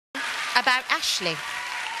about Ashley.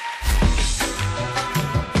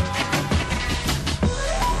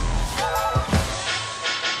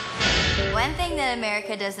 One thing that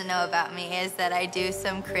America doesn't know about me is that I do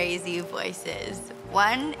some crazy voices.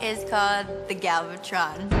 One is called the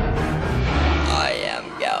Galvatron. I am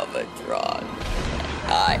Galvatron.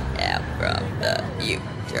 I am from the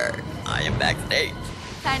future. I am backstage.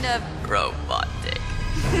 Kind of robotic.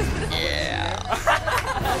 Yeah.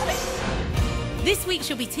 This week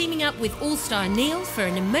she'll be teaming up with all-star Neil for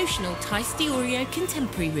an emotional Tyce Diorio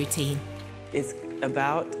contemporary routine. It's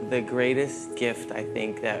about the greatest gift I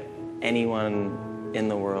think that anyone in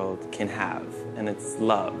the world can have, and it's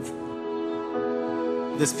love.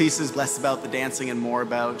 This piece is less about the dancing and more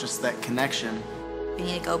about just that connection. We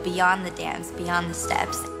need to go beyond the dance, beyond the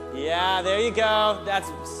steps. Yeah, there you go. That's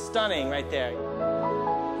stunning right there.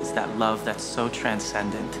 It's that love that's so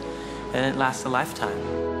transcendent, and it lasts a lifetime.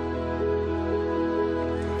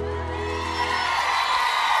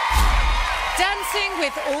 Dancing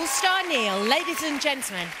with all-star Neil, ladies and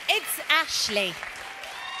gentlemen, it's Ashley.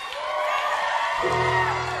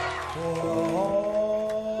 All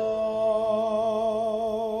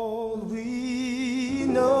we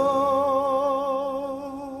know,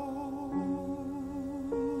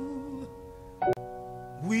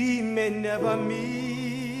 we may never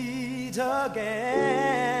meet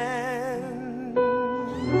again.